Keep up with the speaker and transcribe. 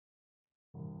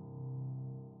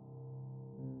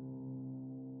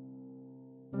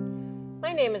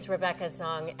My name is Rebecca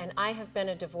Zung, and I have been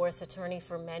a divorce attorney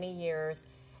for many years,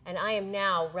 and I am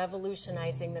now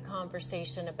revolutionizing the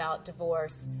conversation about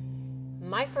divorce.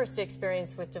 My first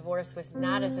experience with divorce was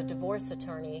not as a divorce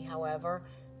attorney, however.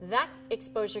 That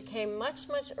exposure came much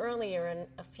earlier in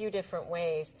a few different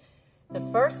ways. The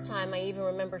first time I even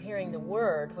remember hearing the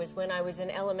word was when I was in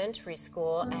elementary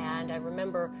school, and I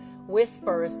remember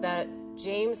whispers that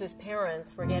James's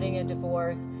parents were getting a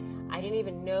divorce. I didn't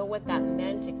even know what that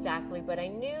meant exactly, but I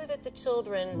knew that the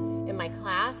children in my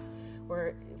class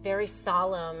were very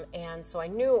solemn, and so I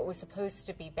knew it was supposed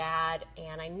to be bad,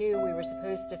 and I knew we were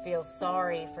supposed to feel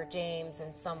sorry for James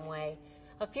in some way.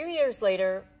 A few years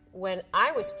later, when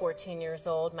I was 14 years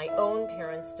old, my own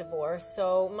parents divorced,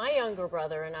 so my younger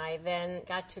brother and I then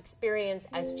got to experience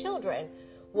as children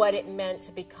what it meant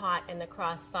to be caught in the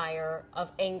crossfire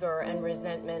of anger and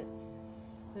resentment.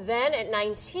 Then at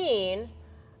 19,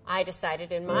 I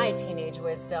decided in my teenage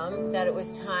wisdom that it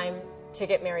was time to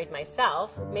get married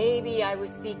myself. Maybe I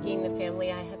was seeking the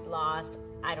family I had lost,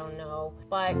 I don't know.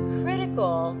 But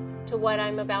critical to what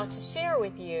I'm about to share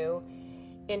with you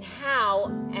in how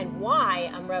and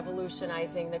why I'm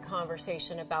revolutionizing the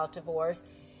conversation about divorce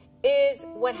is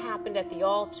what happened at the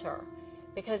altar.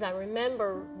 Because I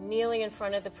remember kneeling in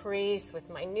front of the priest with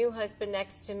my new husband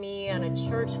next to me and a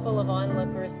church full of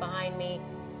onlookers behind me,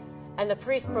 and the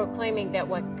priest proclaiming that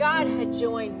what God had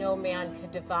joined, no man could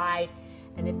divide.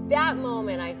 And at that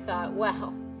moment, I thought,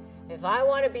 well, if I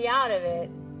want to be out of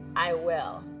it, I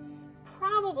will.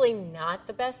 Probably not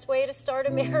the best way to start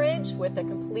a marriage, with a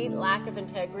complete lack of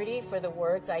integrity for the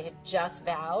words I had just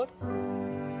vowed.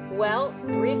 Well,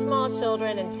 3 small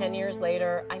children, and 10 years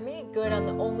later, I made good on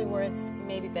the only words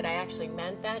maybe that I actually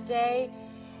meant that day.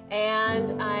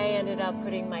 And I ended up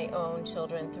putting my own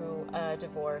children through a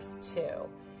divorce too.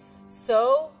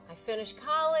 So I finished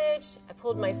college, I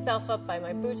pulled myself up by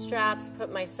my bootstraps,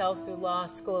 put myself through law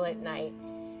school at night.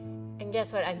 And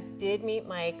guess what? I did meet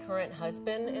my current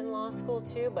husband in law school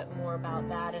too, but more about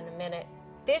that in a minute.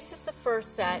 This is the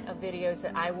first set of videos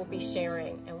that I will be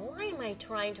sharing. And why am I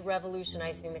trying to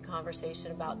revolutionize the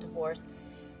conversation about divorce?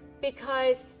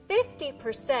 Because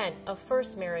 50% of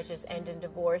first marriages end in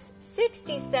divorce,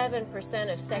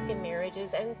 67% of second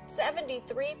marriages, and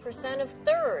 73% of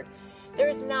third. There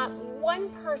is not one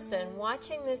person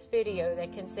watching this video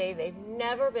that can say they've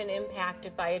never been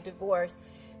impacted by a divorce,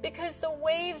 because the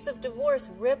waves of divorce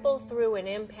ripple through and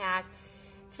impact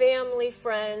family,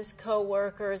 friends,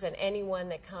 co-workers, and anyone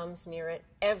that comes near it.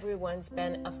 Everyone's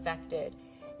been affected.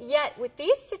 Yet with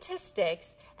these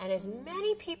statistics, and as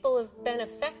many people have been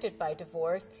affected by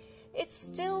divorce, it's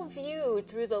still viewed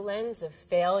through the lens of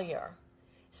failure,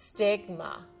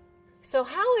 stigma. So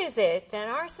how is it that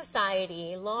our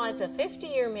society lauds a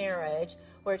 50-year marriage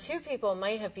where 2 people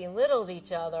might have belittled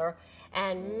each other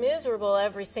and miserable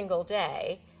every single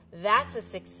day? That's a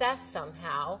success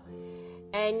somehow.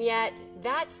 And yet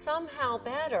that's somehow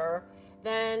better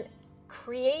than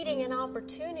creating an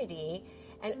opportunity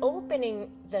and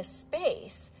opening the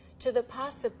space to the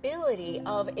possibility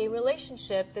of a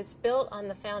relationship that's built on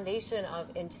the foundation of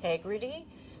integrity,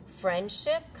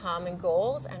 friendship, common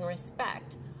goals, and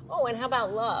respect. Oh, and how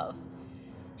about love?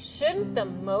 Shouldn't the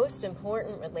most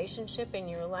important relationship in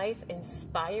your life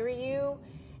inspire you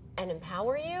and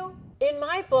empower you? In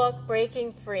my book,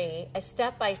 Breaking Free, a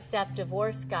step-by-step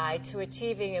divorce guide to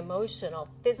achieving emotional,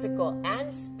 physical,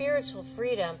 and spiritual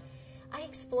freedom, I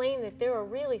explain that there are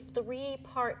really 3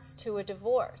 parts to a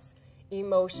divorce: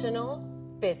 emotional,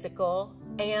 physical,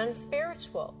 and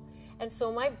spiritual. And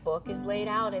so my book is laid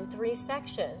out in 3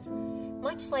 sections.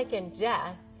 Much like in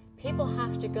death, people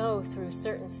have to go through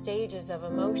certain stages of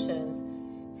emotions: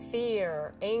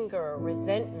 fear, anger,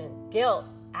 resentment, guilt,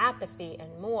 apathy,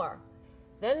 and more.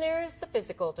 Then there's the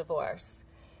physical divorce,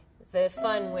 the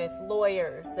fun with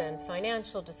lawyers and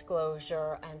financial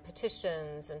disclosure and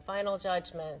petitions and final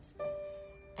judgments.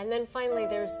 And then finally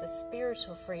there's the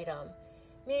spiritual freedom,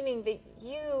 meaning that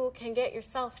you can get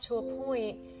yourself to a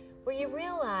point where you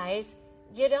realize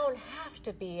you don't have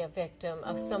to be a victim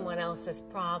of someone else's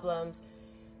problems,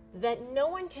 that no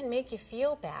one can make you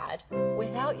feel bad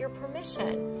without your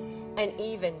permission. And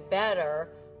even better,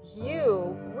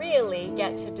 you really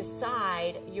get to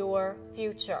decide your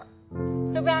future.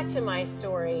 So back to my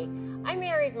story. I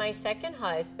married my second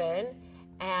husband,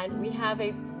 and we have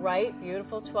a bright,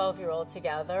 beautiful 12-year-old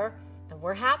together, and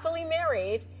we're happily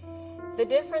married. The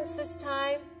difference this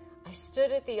time, I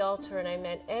stood at the altar and I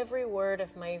meant every word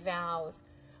of my vows.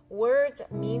 Words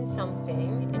mean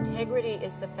something. Integrity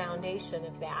is the foundation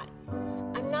of that.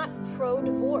 I'm not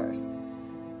pro-divorce.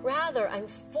 Rather, I'm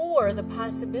for the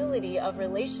possibility of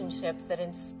relationships that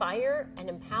inspire and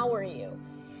empower you.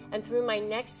 And through my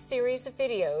next series of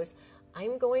videos,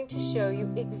 I'm going to show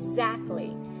you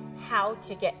exactly how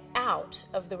to get out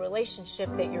of the relationship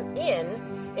that you're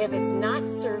in if it's not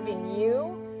serving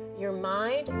you, your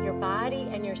mind, your body,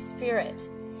 and your spirit,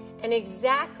 and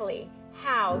exactly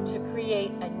how to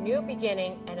create a new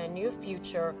beginning and a new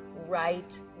future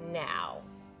right now.